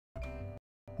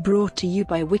Brought to you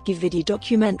by WikiVidi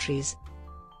Documentaries.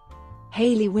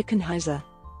 Hayley Wickenheiser.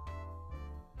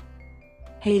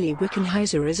 Hayley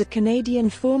Wickenheiser is a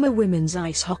Canadian former women's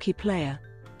ice hockey player.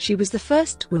 She was the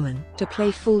first woman to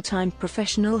play full-time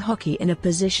professional hockey in a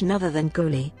position other than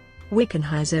goalie.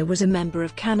 Wickenheiser was a member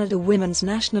of Canada women's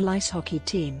national ice hockey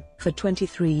team for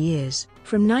 23 years,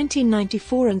 from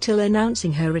 1994 until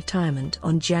announcing her retirement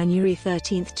on January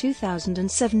 13,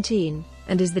 2017,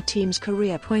 and is the team's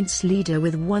career points leader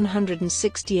with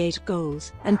 168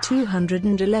 goals and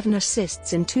 211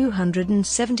 assists in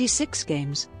 276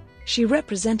 games. She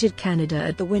represented Canada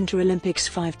at the Winter Olympics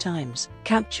 5 times,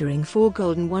 capturing 4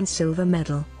 gold and 1 silver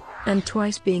medal, and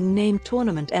twice being named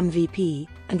tournament MVP,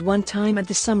 and 1 time at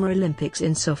the Summer Olympics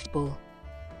in softball.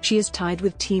 She is tied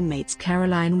with teammates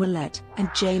Caroline Ouellette and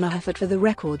Jayna Hefford for the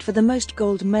record for the most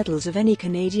gold medals of any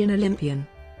Canadian Olympian,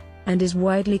 and is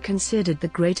widely considered the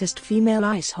greatest female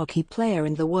ice hockey player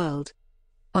in the world.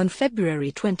 On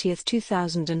February 20,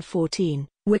 2014,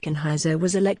 Wickenheiser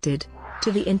was elected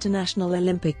to the International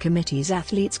Olympic Committee's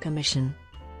Athletes Commission.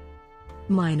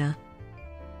 Minor.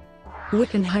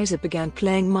 Wickenheiser began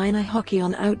playing minor hockey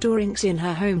on outdoor rinks in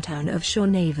her hometown of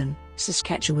Shaunavon,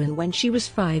 Saskatchewan when she was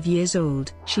 5 years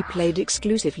old. She played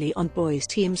exclusively on boys'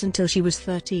 teams until she was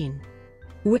 13.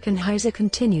 Wickenheiser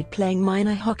continued playing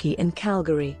minor hockey in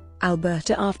Calgary,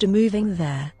 Alberta after moving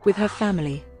there with her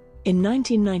family. In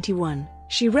 1991,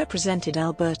 she represented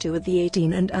Alberta at the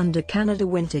 18 and under Canada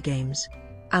Winter Games.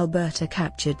 Alberta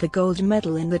captured the gold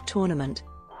medal in the tournament,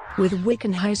 with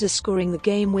Wickenheiser scoring the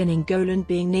game-winning goal and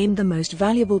being named the most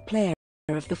valuable player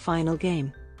of the final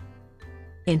game.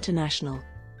 International.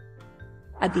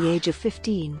 At the age of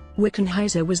 15,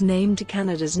 Wickenheiser was named to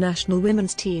Canada's national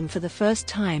women's team for the first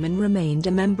time and remained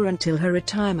a member until her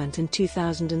retirement in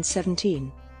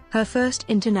 2017. Her first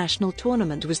international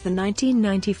tournament was the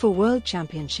 1994 World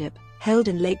Championship, held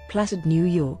in Lake Placid, New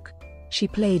York. She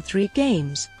played 3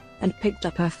 games, and picked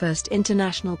up her first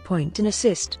international point and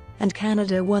assist, and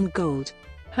Canada won gold.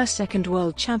 Her second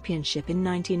World Championship in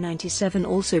 1997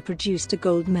 also produced a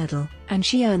gold medal, and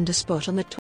she earned a spot on the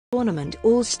tournament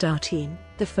All-Star team,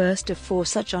 the first of 4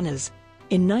 such honors.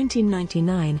 In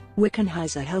 1999,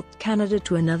 Wickenheiser helped Canada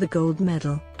to another gold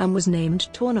medal, and was named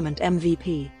tournament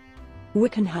MVP.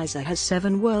 Wickenheiser has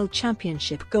 7 World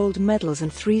Championship gold medals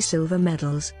and 3 silver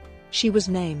medals. She was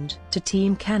named to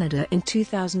Team Canada in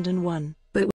 2001,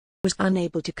 but was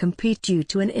unable to compete due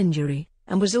to an injury,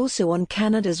 and was also on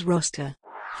Canada's roster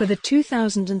for the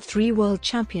 2003 World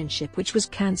Championship, which was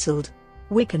cancelled.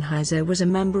 Wickenheiser was a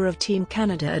member of Team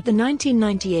Canada at the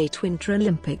 1998 Winter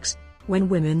Olympics, when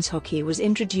women's hockey was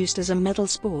introduced as a medal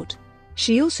sport.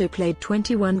 She also played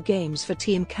 21 games for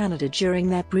Team Canada during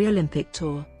their pre-Olympic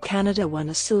tour. Canada won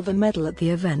a silver medal at the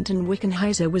event and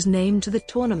Wickenheiser was named to the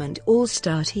tournament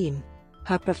All-Star team.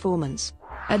 Her performance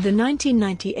at the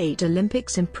 1998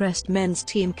 Olympics impressed men's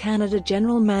Team Canada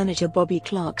general manager Bobby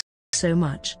Clark so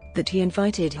much that he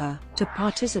invited her to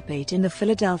participate in the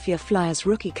Philadelphia Flyers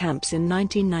rookie camps in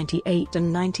 1998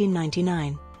 and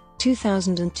 1999.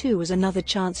 2002 was another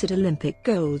chance at Olympic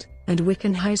gold, and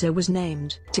Wickenheiser was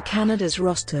named to Canada's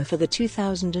roster for the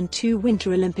 2002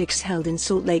 Winter Olympics held in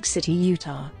Salt Lake City,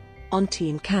 Utah. On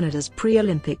Team Canada's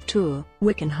pre-Olympic tour,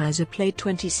 Wickenheiser played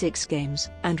 26 games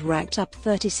and racked up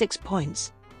 36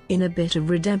 points. In a bit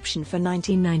of redemption for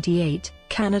 1998,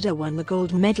 Canada won the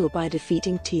gold medal by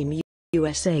defeating Team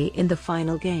USA in the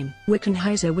final game.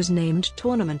 Wickenheiser was named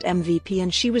tournament MVP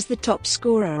and she was the top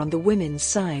scorer on the women's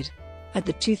side. At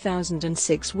the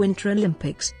 2006 Winter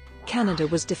Olympics, Canada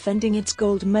was defending its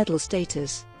gold medal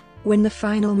status. When the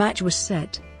final match was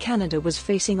set, Canada was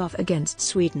facing off against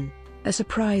Sweden, a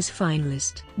surprise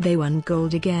finalist. They won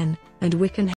gold again, and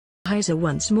Wickenheiser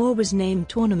once more was named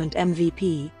tournament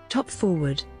MVP, top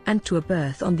forward, and to a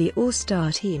berth on the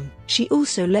All-Star team. She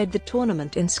also led the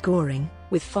tournament in scoring,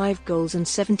 with 5 goals and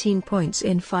 17 points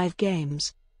in 5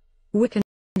 games.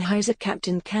 Wickenheiser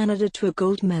captained Canada to a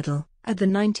gold medal at the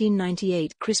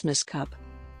 1998 Christmas Cup.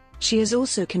 She has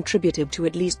also contributed to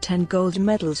at least 10 gold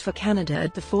medals for Canada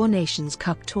at the 4 Nations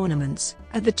Cup tournaments.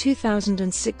 At the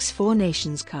 2006 4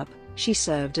 Nations Cup, she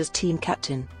served as team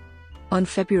captain. On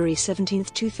February 17,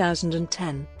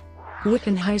 2010,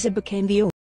 Wickenheiser became the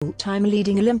all-time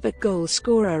leading Olympic goal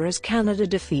scorer as Canada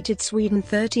defeated Sweden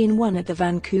 13-1 at the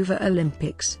Vancouver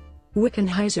Olympics.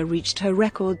 Wickenheiser reached her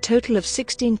record total of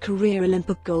 16 career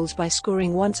Olympic goals by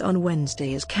scoring once on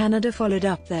Wednesday as Canada followed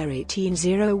up their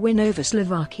 18-0 win over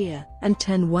Slovakia and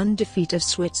 10-1 defeat of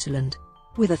Switzerland.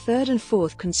 with a third and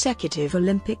fourth consecutive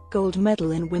Olympic gold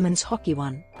medal in women's hockey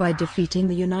won by defeating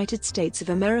the United States of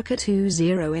America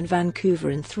 2-0 in Vancouver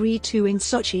and 3-2 in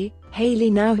Sochi.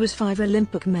 Hayley now has 5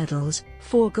 Olympic medals,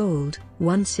 4 gold,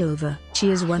 1 silver. She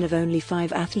is one of only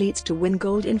 5 athletes to win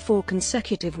gold in 4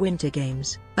 consecutive Winter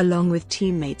Games, along with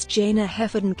teammates Jayna,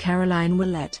 Hefford and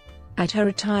Ouellette. At her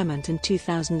retirement in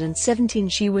 2017,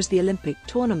 she was the Olympic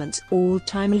tournament's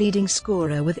all-time leading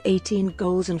scorer with 18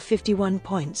 goals and 51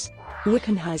 points.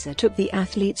 Wickenheiser took the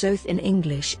athlete's oath in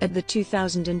English at the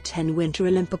 2010 Winter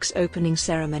Olympics opening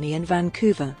ceremony in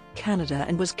Vancouver, Canada,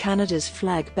 and was Canada's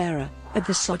flag bearer at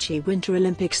the Sochi Winter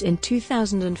Olympics in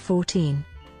 2014.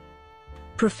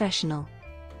 Professional.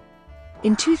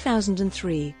 In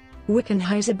 2003,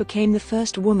 Wickenheiser became the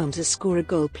first woman to score a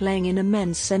goal playing in a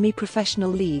men's semi-professional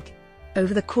league.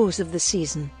 Over the course of the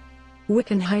season,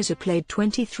 Wickenheiser played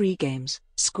 23 games,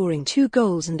 scoring 2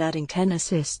 goals and adding 10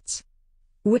 assists.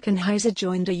 Wickenheiser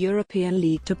joined a European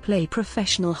league to play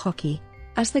professional hockey,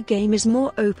 as the game is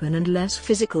more open and less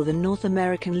physical than North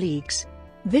American leagues.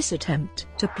 This attempt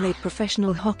to play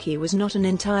professional hockey was not an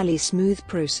entirely smooth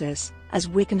process, as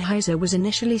Wickenheiser was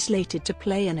initially slated to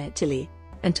play in Italy,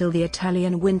 until the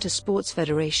Italian Winter Sports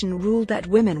Federation ruled that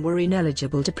women were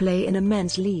ineligible to play in a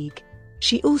men's league.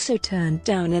 She also turned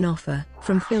down an offer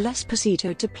from Phil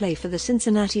Esposito to play for the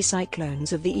Cincinnati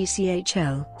Cyclones of the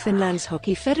ECHL. Finland's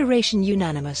Hockey Federation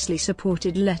unanimously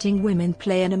supported letting women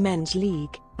play in a men's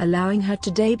league, allowing her to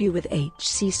debut with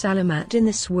HC Salomat in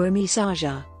the Suomi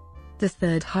Sarja, the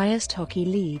third highest hockey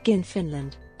league in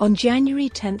Finland. On January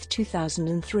 10,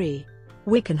 2003,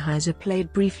 Wickenheiser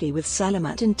played briefly with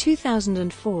Salomat in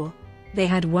 2004. They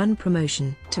had one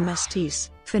promotion to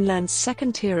Mestis, Finland's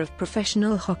second tier of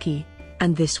professional hockey,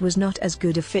 and this was not as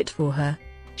good a fit for her.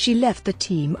 She left the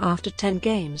team after 10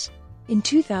 games. In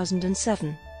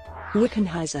 2007,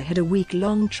 Wickenheiser had a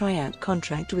week-long tryout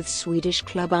contract with Swedish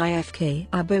club IFK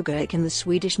Arboga in the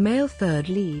Swedish male third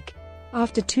league.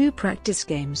 After 2 practice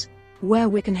games, where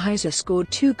Wickenheiser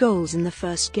scored 2 goals in the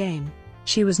first game,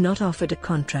 she was not offered a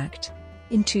contract.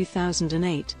 In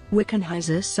 2008,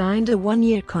 Wickenheiser signed a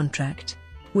 1-year contract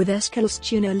with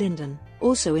Eskilstuna Linden,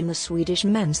 also in the Swedish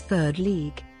men's third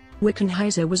league.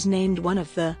 Wickenheiser was named one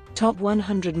of the top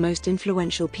 100 most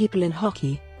influential people in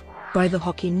hockey by The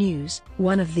Hockey News,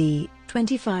 one of the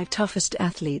 25 toughest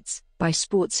athletes by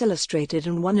Sports Illustrated,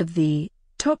 and one of the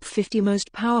top 50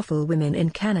 most powerful women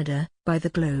in Canada by The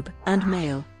Globe and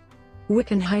Mail.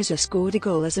 Wickenheiser scored a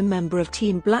goal as a member of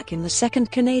Team Black in the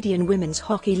second Canadian Women's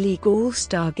Hockey League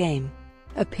All-Star Game,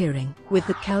 appearing with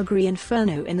the Calgary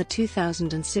Inferno in the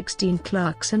 2016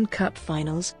 Clarkson Cup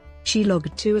Finals. She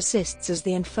logged 2 assists as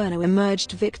the Inferno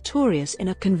emerged victorious in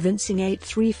a convincing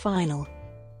 8-3 final.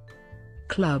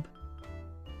 Club.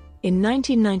 In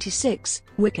 1996,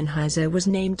 Wickenheiser was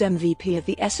named MVP of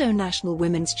the ESO National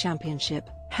Women's Championship,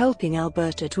 helping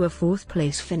Alberta to a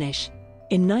 4th-place finish.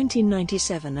 In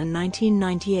 1997 and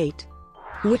 1998,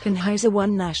 Wickenheiser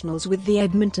won nationals with the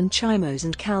Edmonton Chimos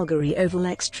and Calgary Oval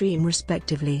Extreme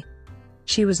respectively.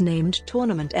 She was named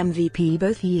tournament MVP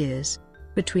both years.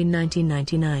 Between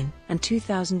 1999 and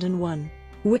 2001,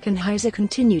 Wickenheiser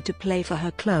continued to play for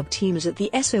her club teams at the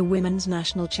ESO Women's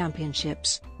National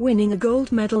Championships, winning a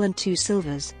gold medal and 2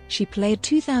 silvers. She played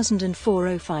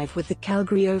 2004-05 with the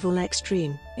Calgary Oval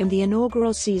Extreme in the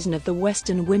inaugural season of the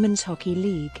Western Women's Hockey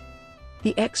League.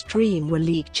 The Extreme were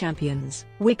league champions.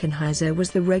 Wickenheiser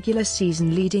was the regular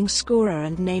season leading scorer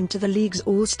and named to the league's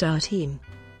all-star team.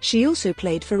 She also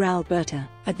played for Alberta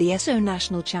at the ESO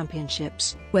National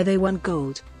Championships, where they won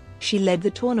gold. She led the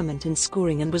tournament in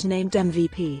scoring and was named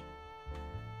MVP.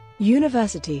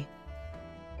 University.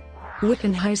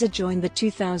 Wickenheiser joined the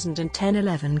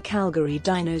 2010-11 Calgary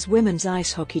Dinos women's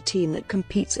ice hockey team that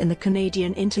competes in the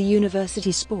Canadian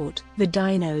inter-university sport. The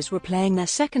Dinos were playing their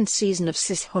second season of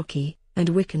CIS hockey, and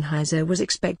Wickenheiser was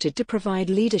expected to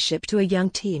provide leadership to a young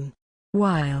team.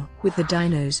 While with the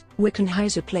Dinos,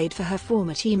 Wickenheiser played for her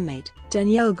former teammate,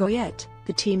 Danielle Ouellette,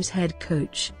 the team's head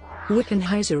coach.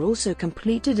 Wickenheiser also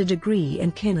completed a degree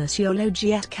in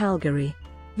kinesiology at Calgary.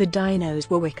 The Dinos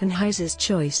were Wickenheiser's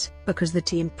choice because the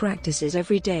team practices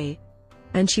every day,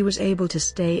 and she was able to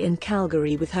stay in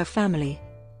Calgary with her family.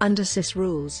 Under CIS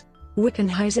rules,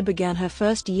 Wickenheiser began her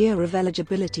first year of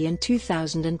eligibility in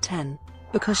 2010.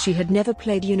 Because she had never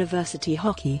played university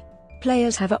hockey,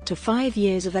 players have up to 5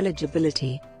 years of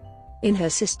eligibility. In her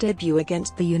CIS debut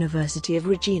against the University of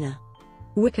Regina,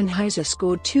 Wickenheiser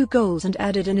scored 2 goals and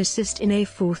added an assist in a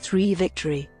 4-3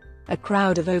 victory. A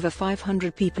crowd of over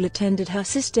 500 people attended her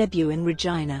cis debut in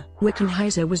Regina.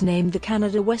 Wickenheiser was named the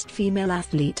Canada West Female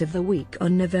Athlete of the Week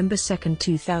on November 2,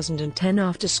 2010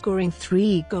 after scoring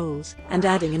 3 goals and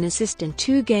adding an assist in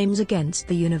 2 games against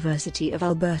the University of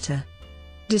Alberta.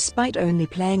 Despite only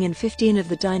playing in 15 of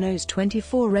the Dinos'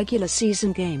 24 regular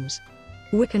season games,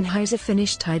 Wickenheiser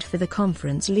finished tied for the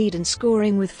conference lead in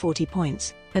scoring with 40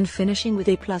 points, and finishing with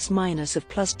a plus-minus of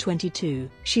 +22.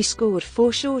 She scored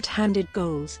 4 short-handed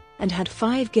goals, and had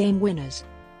 5 game winners.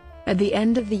 At the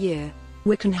end of the year,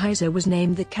 Wickenheiser was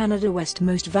named the Canada West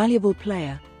Most Valuable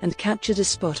Player, and captured a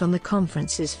spot on the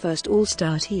conference's first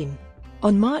All-Star team.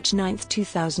 On March 9,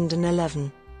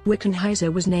 2011,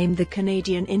 Wickenheiser was named the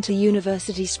Canadian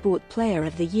Inter-University Sport Player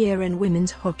of the Year in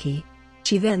women's hockey.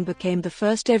 She then became the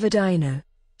first ever Dino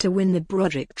to win the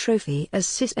Broderick Trophy as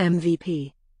cis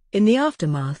MVP. In the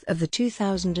aftermath of the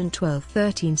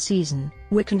 2012-13 season,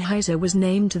 Wickenheiser was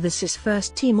named to the cis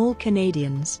First-Team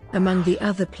All-Canadians. Among the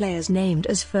other players named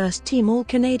as First-Team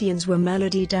All-Canadians were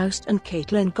Melody Doust and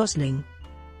Caitlin Gosling.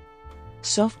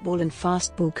 Softball and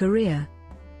fastball career.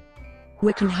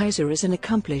 Wickenheiser is an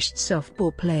accomplished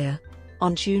softball player.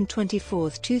 On June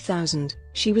 24, 2000,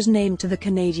 she was named to the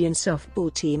Canadian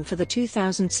softball team for the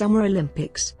 2000 Summer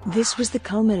Olympics. This was the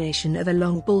culmination of a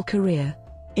long ball career.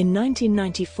 In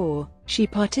 1994, she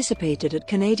participated at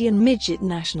Canadian Midget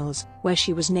Nationals, where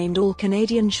she was named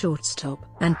All-Canadian Shortstop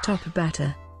and Top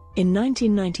Batter. In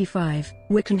 1995,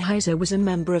 Wickenheiser was a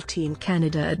member of Team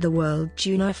Canada at the World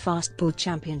Junior Fastball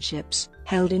Championships,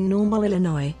 held in Normal,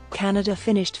 Illinois. Canada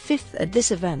finished 5th at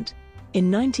this event.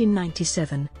 In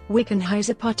 1997,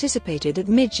 Wickenheiser participated at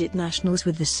Midget Nationals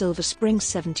with the Silver Spring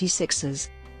 76ers.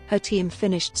 Her team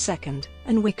finished 2nd,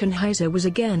 and Wickenheiser was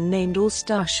again named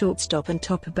All-Star Shortstop and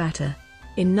Top Batter.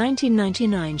 In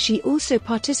 1999 she also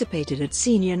participated at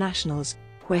Senior Nationals,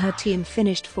 where her team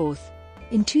finished 4th.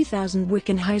 In 2000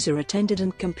 Wickenheiser attended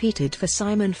and competed for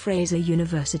Simon Fraser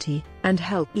University, and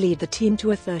helped lead the team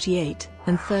to a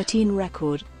 38-13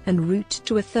 record, en route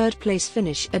to a 3rd-place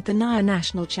finish at the NIA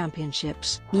National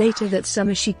Championships. Later that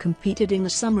summer she competed in the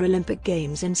Summer Olympic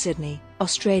Games in Sydney,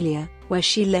 Australia, where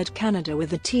she led Canada with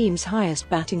the team's highest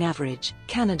batting average.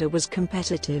 Canada was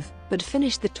competitive, but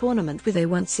finished the tournament with a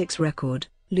 1-6 record,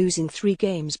 losing 3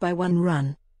 games by 1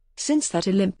 run. Since that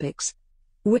Olympics,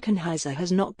 Wickenheiser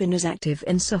has not been as active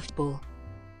in softball.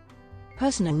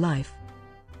 Personal life.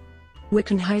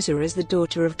 Wickenheiser is the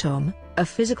daughter of Tom, a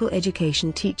physical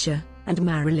education teacher, and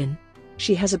Marilyn.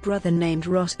 She has a brother named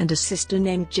Ross and a sister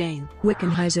named Jane.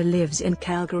 Wickenheiser lives in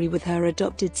Calgary with her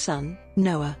adopted son,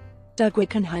 Noah. Doug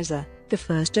Wickenheiser, the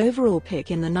first overall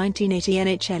pick in the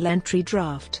 1980 NHL entry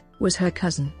draft, was her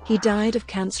cousin. He died of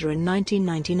cancer in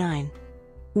 1999.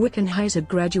 Wickenheiser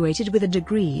graduated with a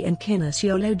degree in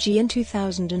kinesiology in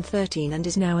 2013 and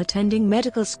is now attending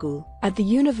medical school at the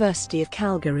University of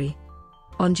Calgary.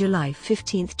 On July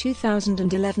 15,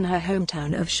 2011, her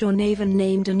hometown of Shawnaven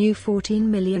named a new $14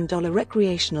 million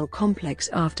recreational complex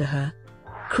after her.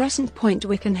 Crescent Point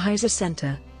Wickenheiser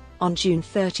Center. On June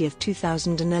 30,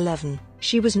 2011,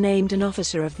 she was named an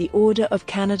Officer of the Order of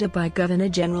Canada by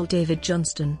Governor-General David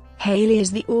Johnston. Hayley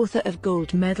is the author of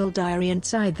Gold Medal Diary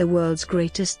Inside the World's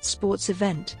Greatest Sports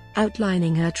Event,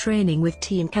 outlining her training with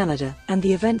Team Canada and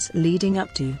the events leading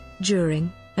up to,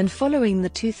 during, and following the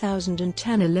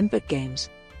 2010 Olympic Games.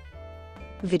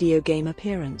 Video game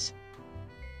appearance.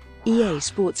 EA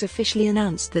Sports officially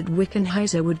announced that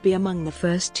Wickenheiser would be among the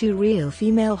first 2 real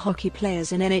female hockey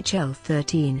players in NHL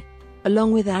 13.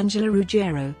 Along with Angela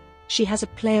Ruggiero, she has a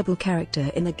playable character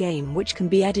in the game which can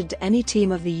be added to any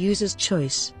team of the user's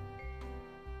choice.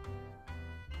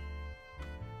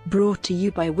 Brought to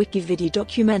you by WikiVidi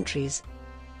Documentaries.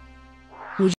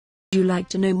 Would you like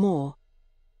to know more?